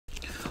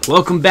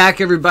Welcome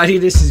back, everybody.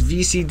 This is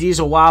VC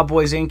Diesel Wild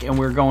Boys Inc., and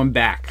we're going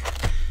back.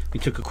 We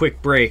took a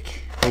quick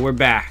break, but we're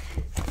back.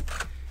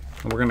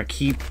 And we're going to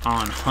keep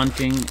on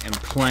hunting and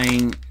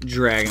playing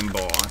Dragon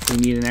Ball. If we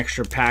need an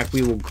extra pack,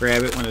 we will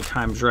grab it when the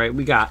time's right.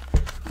 We got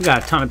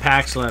a ton of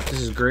packs left.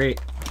 This is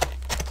great.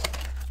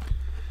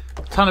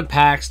 Ton of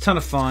packs, ton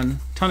of fun,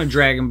 ton of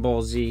Dragon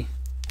Ball Z.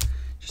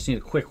 Just need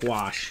a quick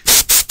wash.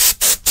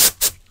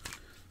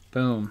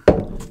 Boom.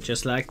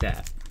 Just like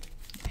that.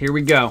 Here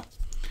we go.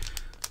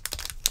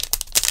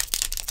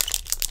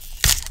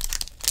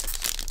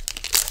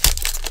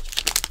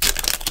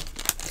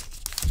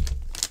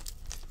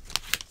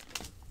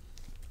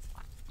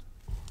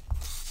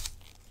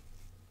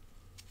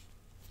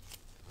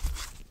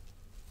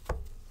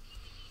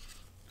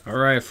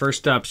 Alright,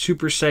 first up,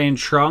 Super Saiyan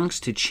Trunks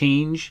to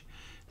change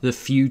the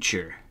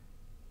future.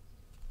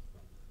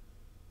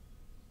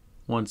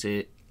 Once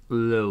it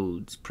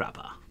loads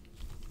proper.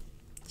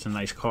 It's a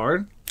nice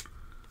card.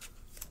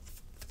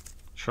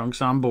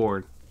 Trunks on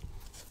board.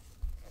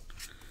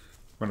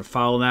 We're going to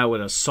follow that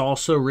with a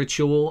Salsa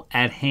Ritual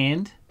at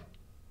hand.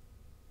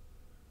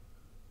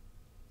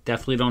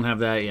 Definitely don't have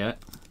that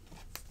yet.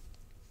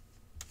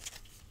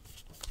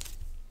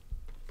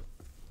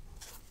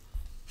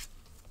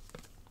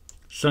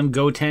 Son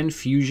Goten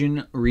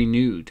Fusion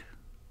Renewed.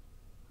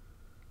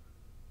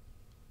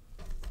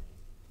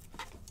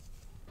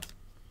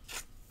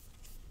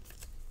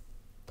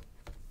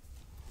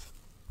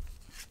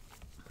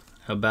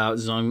 How about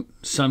Son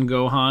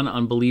Gohan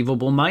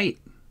Unbelievable Might?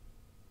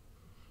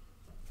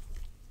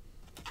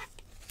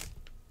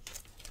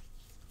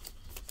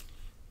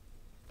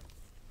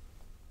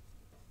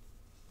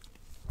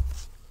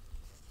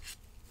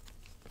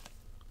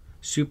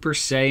 Super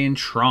Saiyan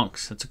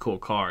Trunks. That's a cool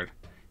card.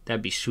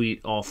 That'd be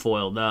sweet, all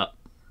foiled up.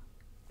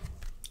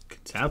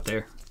 It's out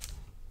there.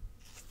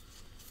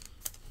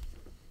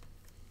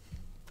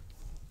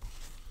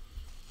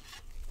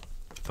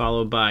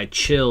 Followed by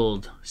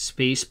Chilled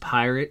Space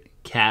Pirate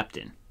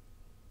Captain.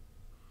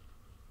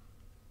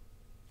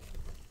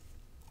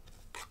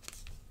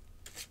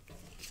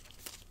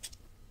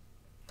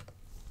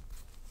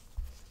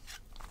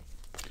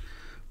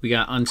 We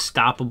got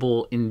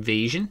Unstoppable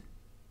Invasion.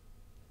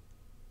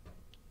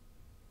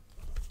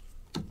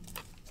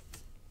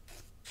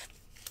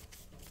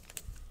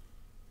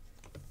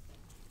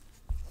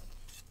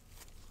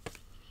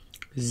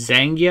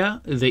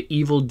 Zangia, the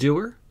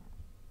Evildoer.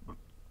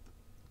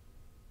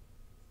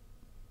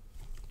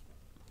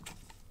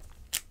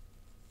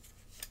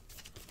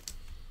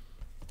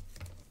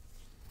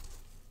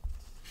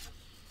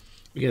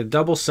 We got a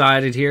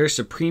double-sided here,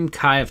 Supreme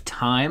Kai of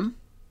Time.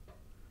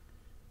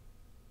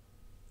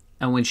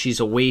 And when she's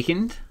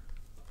awakened,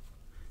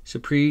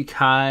 Supreme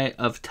Kai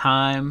of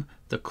Time,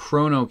 the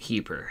Chrono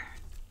Keeper.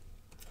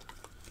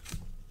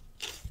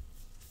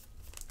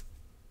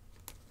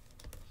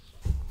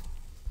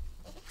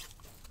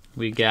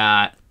 We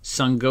got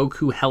Son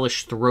Goku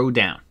Hellish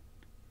Throwdown.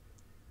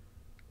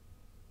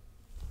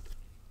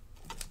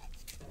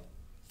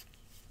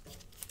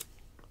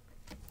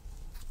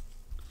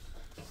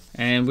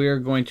 And we are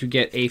going to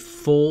get a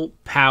Full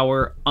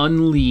Power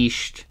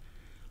Unleashed.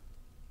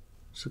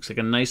 This looks like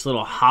a nice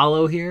little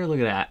hollow here. Look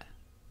at that.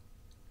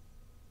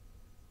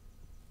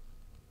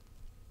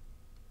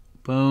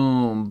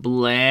 Boom.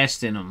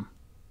 Blasting them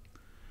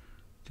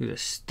through the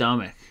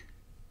stomach.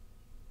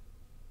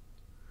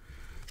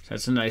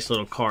 That's a nice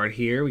little card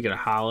here. We get a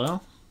hollow.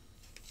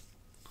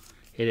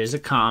 It is a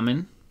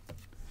common.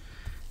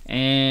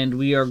 And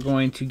we are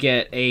going to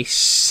get a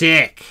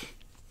sick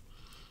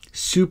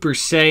Super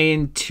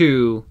Saiyan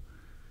 2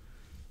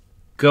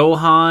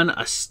 Gohan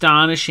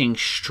Astonishing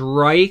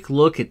Strike.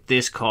 Look at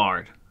this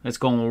card. That's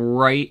going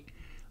right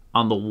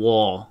on the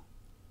wall.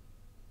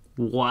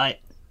 What?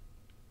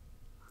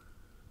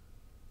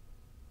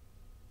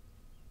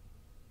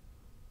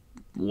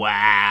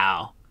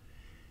 Wow.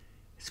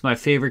 It's my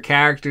favorite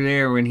character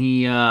there when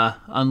he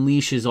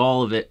unleashes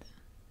all of it.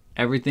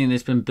 Everything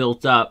that's been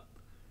built up.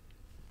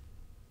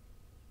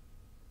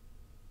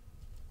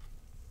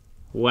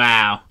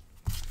 Wow.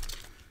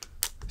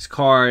 This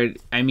card,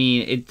 I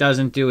mean, it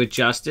doesn't do it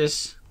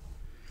justice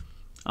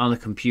on the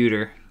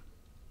computer.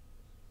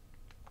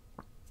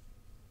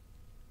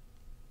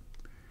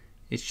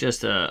 It's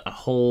just a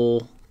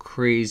whole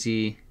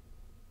crazy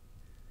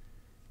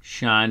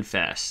shine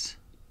fest.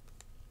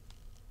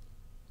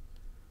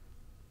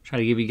 Try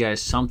to give you guys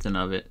something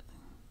of it.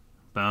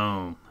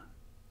 Boom.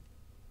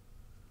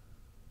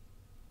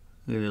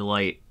 Look at the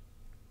light.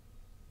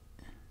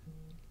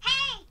 Hey,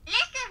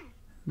 listen!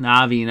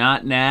 Navi,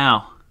 not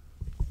now.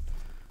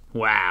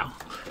 Wow.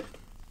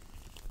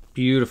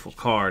 Beautiful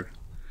card.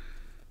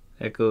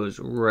 That goes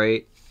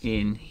right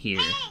in here.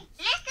 Hey,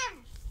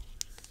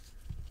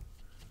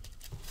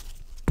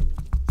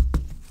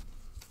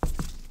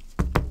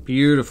 listen!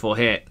 Beautiful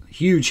hit.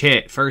 Huge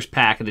hit. First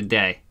pack of the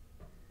day.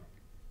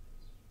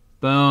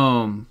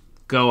 Boom.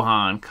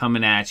 Gohan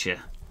coming at you.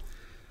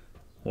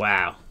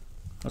 Wow.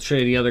 I'll show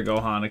you the other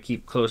Gohan I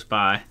keep close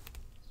by.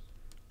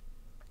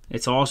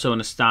 It's also an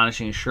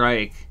Astonishing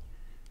Strike.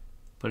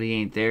 But he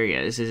ain't there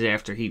yet. This is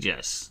after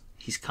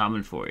he's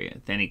coming for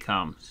you. Then he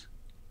comes.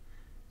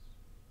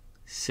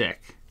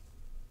 Sick.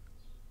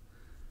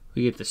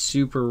 We get the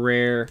super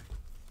rare.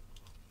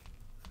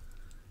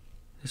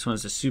 This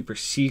one's a super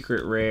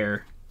secret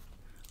rare.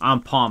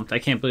 I'm pumped. I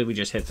can't believe we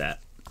just hit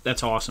that.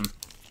 That's awesome.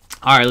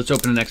 All right, let's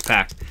open the next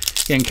pack.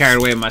 Getting carried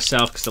away with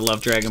myself because I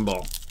love Dragon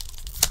Ball.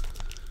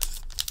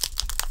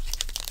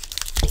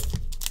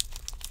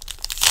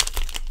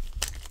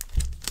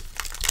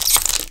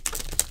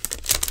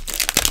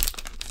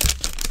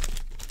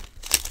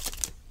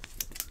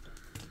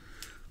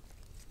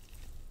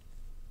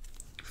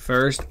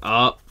 First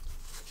up,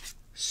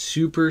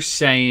 Super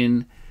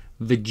Saiyan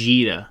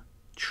Vegeta,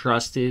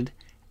 trusted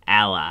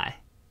ally.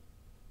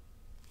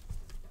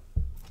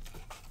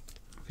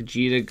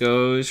 Vegeta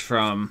goes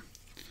from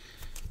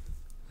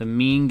the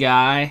mean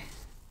guy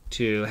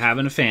to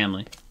having a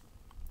family.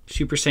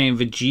 Super Saiyan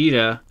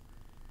Vegeta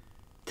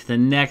to the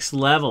next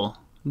level.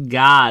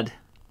 God.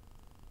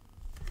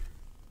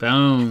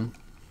 Boom.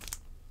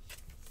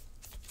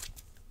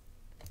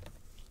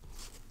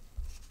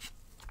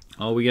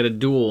 Oh, we got a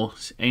duel.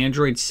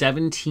 Android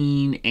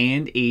 17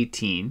 and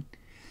 18.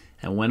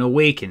 And when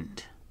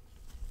awakened.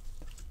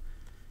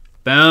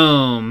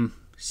 Boom.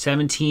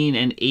 17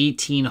 and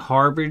 18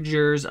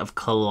 harbingers of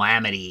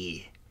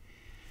calamity.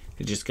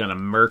 They're just gonna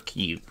murk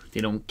you.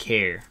 They don't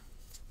care.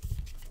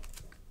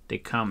 They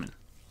coming.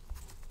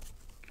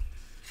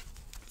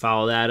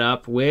 Follow that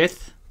up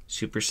with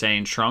Super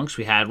Saiyan Trunks.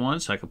 We had one,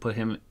 so I could put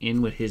him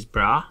in with his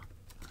bra.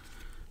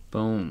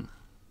 Boom.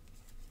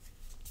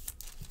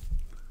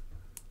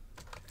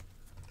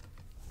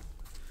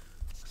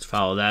 Let's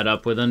follow that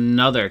up with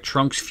another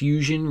Trunks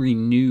Fusion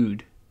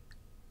Renewed.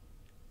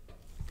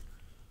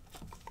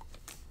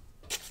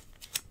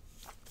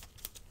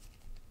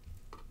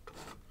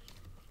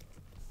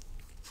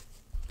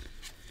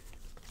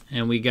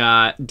 And we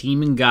got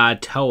Demon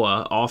God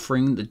Toa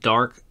offering the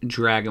Dark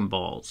Dragon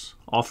Balls.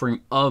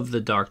 Offering of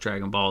the Dark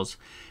Dragon Balls.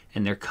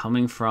 And they're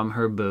coming from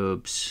her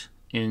boobs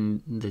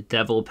in the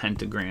Devil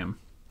Pentagram.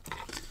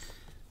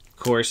 Of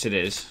course it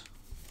is.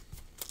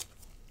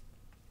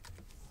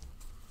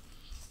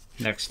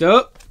 Next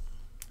up,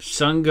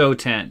 Son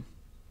Goten.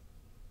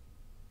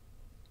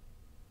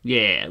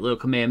 Yeah, little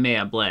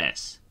Kamehameha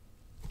Blast.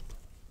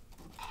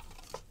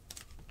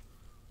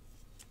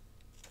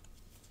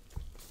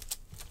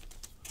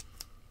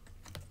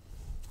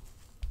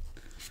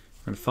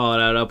 We're going to follow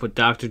that up with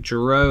Dr.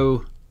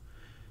 Gero,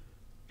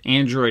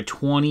 Android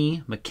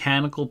 20,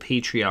 Mechanical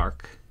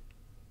Patriarch.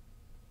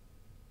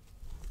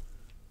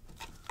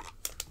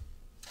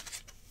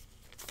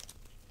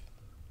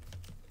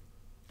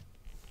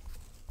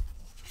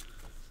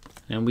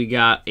 And we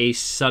got a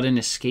Sudden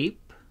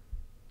Escape.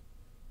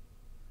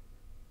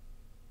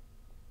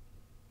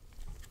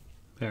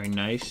 Very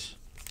nice.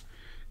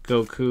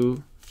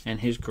 Goku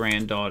and his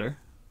granddaughter.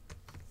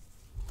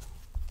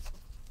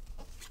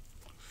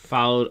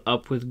 Followed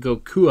up with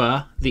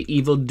Gokua, the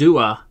Evil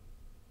Dua.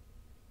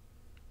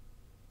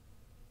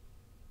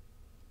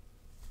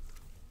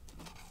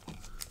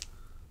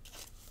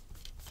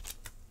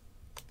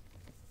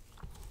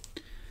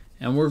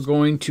 And we're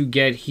going to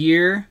get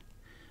here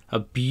a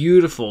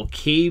beautiful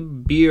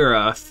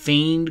Kibira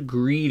Feigned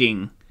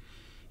Greeting.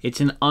 It's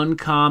an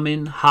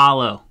uncommon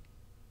hollow.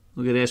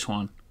 Look at this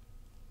one.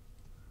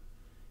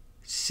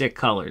 Sick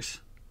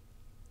colors.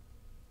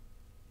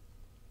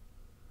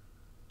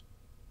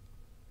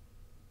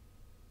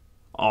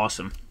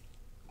 Awesome.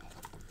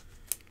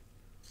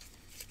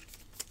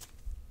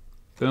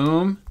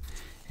 Boom.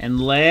 And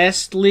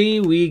lastly,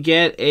 we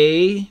get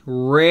a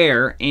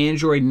rare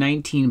Android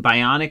 19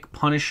 Bionic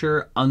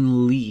Punisher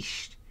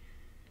Unleashed.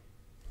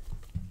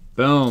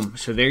 Boom.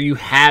 So there you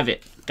have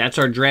it. That's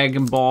our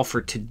Dragon Ball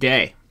for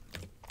today.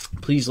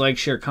 Please like,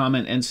 share,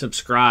 comment, and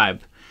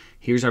subscribe.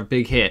 Here's our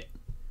big hit.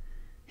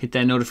 Hit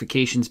that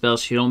notifications bell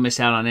so you don't miss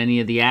out on any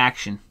of the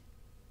action.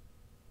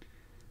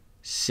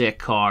 Sick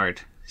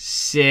card.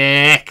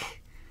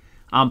 Sick.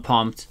 I'm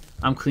pumped.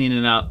 I'm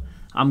cleaning up.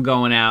 I'm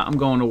going out. I'm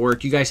going to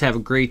work. You guys have a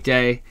great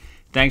day.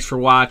 Thanks for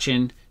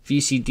watching.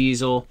 VC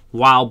Diesel,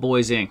 Wild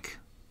Boys Inc.